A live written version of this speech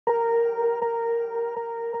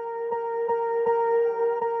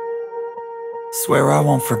Swear I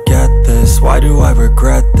won't forget this, why do I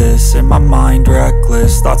regret this? In my mind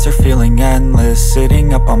reckless, thoughts are feeling endless.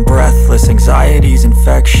 Sitting up, I'm breathless, anxiety's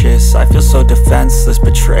infectious. I feel so defenseless,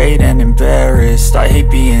 betrayed and embarrassed. I hate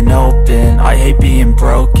being open, I hate being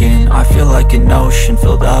broken. I feel like an ocean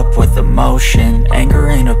filled up with emotion. Anger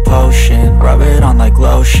ain't a potion, rub it on like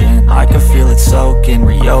lotion. I can feel it soaking,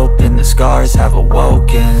 reopen, the scars have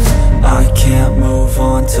awoken. I can't move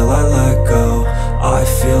on till I let go. I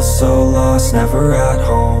feel so lost, never at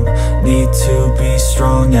home. Need to be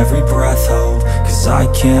strong, every breath hold. Cause I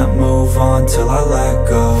can't move on till I let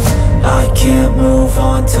go. I can't move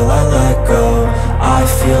on till I let go. I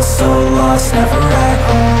feel so lost, never at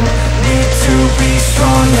home. Need to be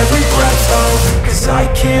strong, every breath hold. Cause I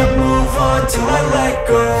can't move on till I let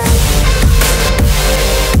go.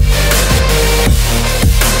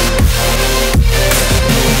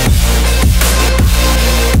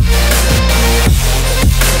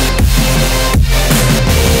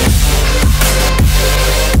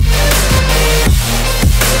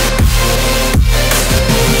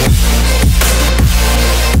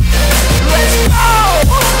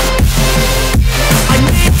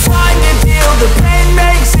 The pain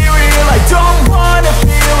makes it real, I don't wanna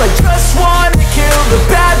feel. I just wanna kill the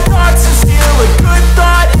bad thoughts and steal a good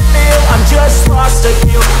thought and feel. I'm just lost, I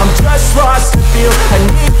feel, I'm just lost, I feel. I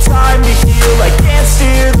need time to heal, I can't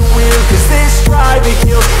steer the wheel. Cause this drive it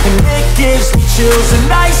kills, and it gives me chills. A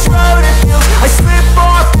nice road it feels, I slip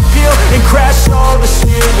off the peel and crash all the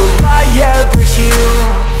steel. Will I ever heal?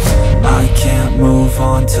 I can't move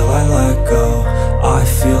on till I let go. I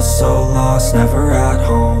feel so lost, never at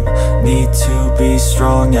home. Need to be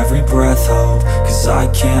strong, every breath hold. Cause I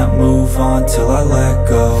can't move on till I let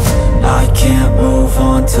go. I can't move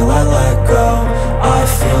on till I let go. I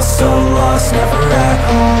feel so lost, never at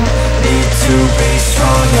home. Need to be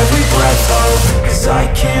strong, every breath hold. Cause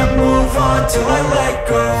I can't move on till I let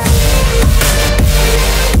go.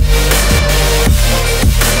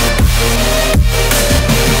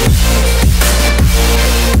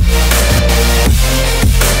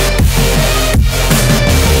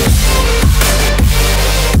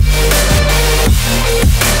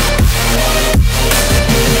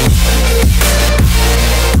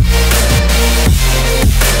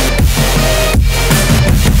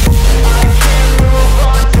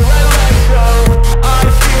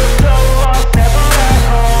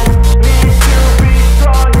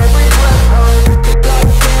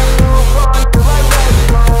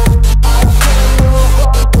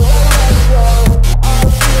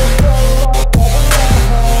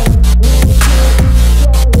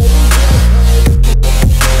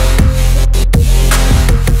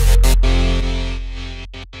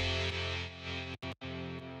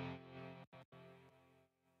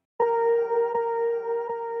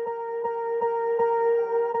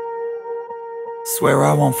 Swear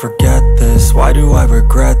I won't forget this, why do I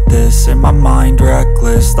regret this? In my mind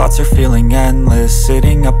reckless, thoughts are feeling endless.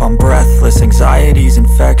 Sitting up, I'm breathless, anxiety's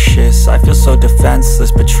infectious. I feel so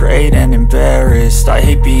defenseless, betrayed and embarrassed. I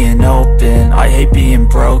hate being open, I hate being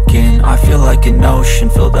broken. I feel like an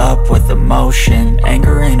ocean filled up with emotion.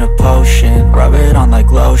 Anger ain't a potion, rub it on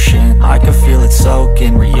like lotion. I can feel it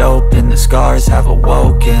soaking, reopen, the scars have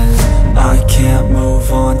awoken. I can't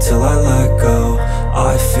move on till I let go.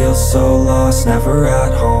 I feel so lost, never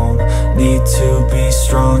at home. Need to be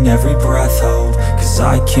strong, every breath hold. Cause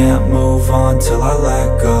I can't move on till I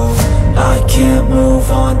let go. I can't move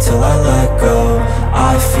on till I let go.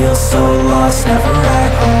 I feel so lost, never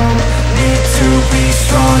at home. Need to be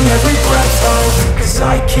strong, every breath hold. Cause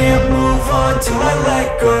I can't move on till I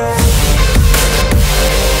let go.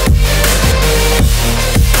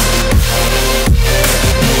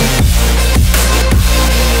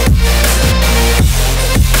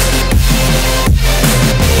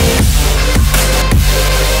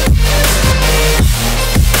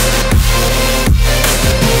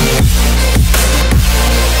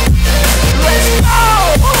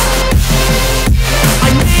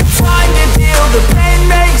 The pain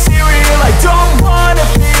makes it real, I don't wanna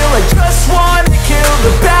feel. I just wanna kill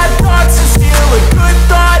the bad thoughts and steal a good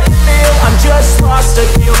thought and feel. I'm just lost, I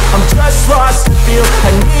feel, I'm just lost, I feel.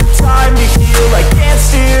 I need time to heal, I can't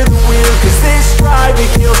steer the wheel. Cause this drive it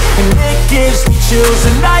kills, and it gives me chills.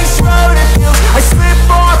 A nice road it feels, I slip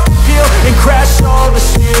off the peel and crash all the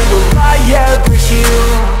steel. Will I ever heal?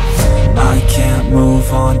 I can't move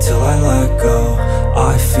on till I let go.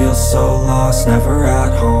 I feel so lost, never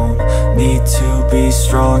at home. Need to be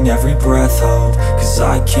strong, every breath hold. Cause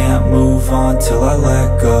I can't move on till I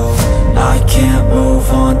let go. I can't move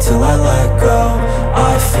on till I let go.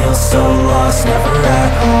 I feel so lost, never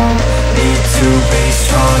at home. Need to be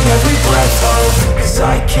strong, every breath hold. Cause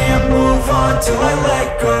I can't move on on till I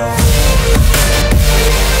let go.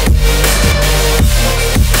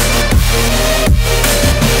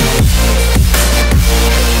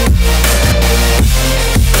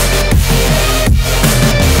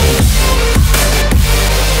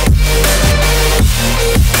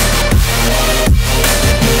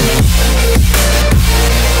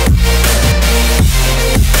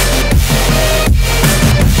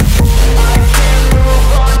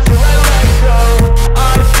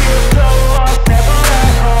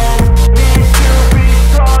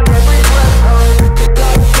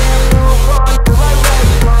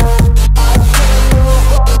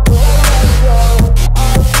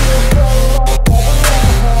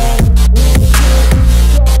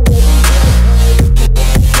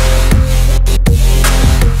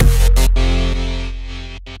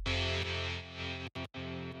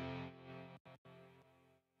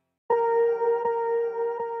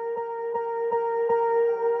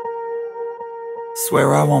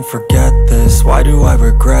 Swear I won't forget this, why do I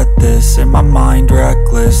regret this? In my mind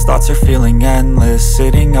reckless, thoughts are feeling endless.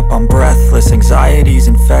 Sitting up, I'm breathless, anxiety's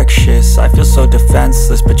infectious. I feel so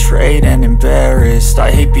defenseless, betrayed and embarrassed. I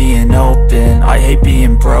hate being open, I hate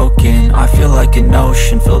being broken. I feel like an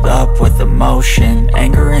ocean filled up with emotion.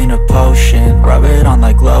 Anger ain't a potion, rub it on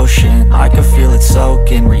like lotion. I can feel it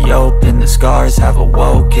soaking, reopen, the scars have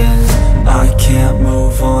awoken. I can't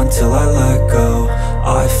move on till I let go.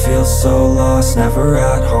 I feel so lost, never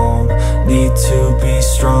at home. Need to be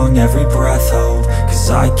strong, every breath hold. Cause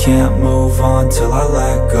I can't move on till I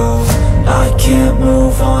let go. I can't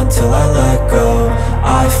move on till I let go.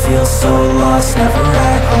 I feel so lost, never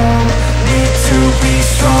at home. Need to be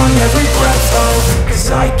strong, every breath hold. Cause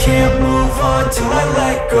I can't move on till I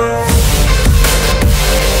let go.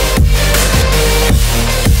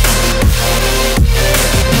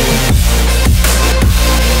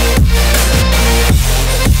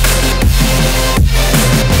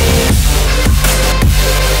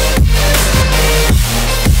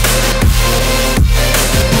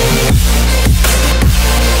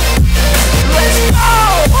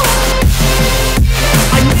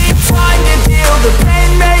 The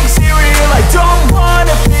pain makes it real, I don't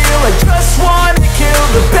wanna feel, I just wanna kill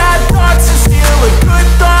the bad thoughts and steal a good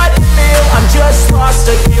thought and meal. I'm just lost,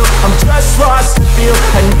 I feel, I'm just lost, I feel.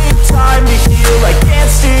 I need time to heal, I can't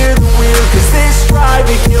steer the wheel. Cause this drive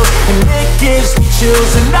it kills, and it gives me chills.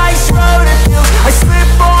 A nice road it feels, I slip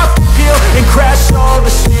off the peel and crash all the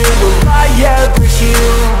steel. Will I ever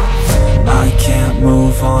heal? I can't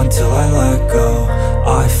move on till I let go.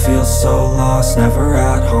 I feel so lost, never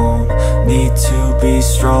at home. Need to be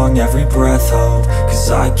strong, every breath hold. Cause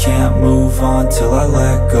I can't move on till I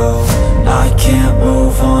let go. I can't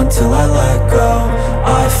move on till I let go.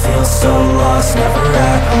 I feel so lost, never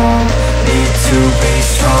at home. Need to be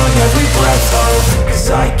strong, every breath hold. Cause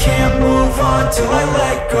I can't move on till I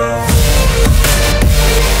let go.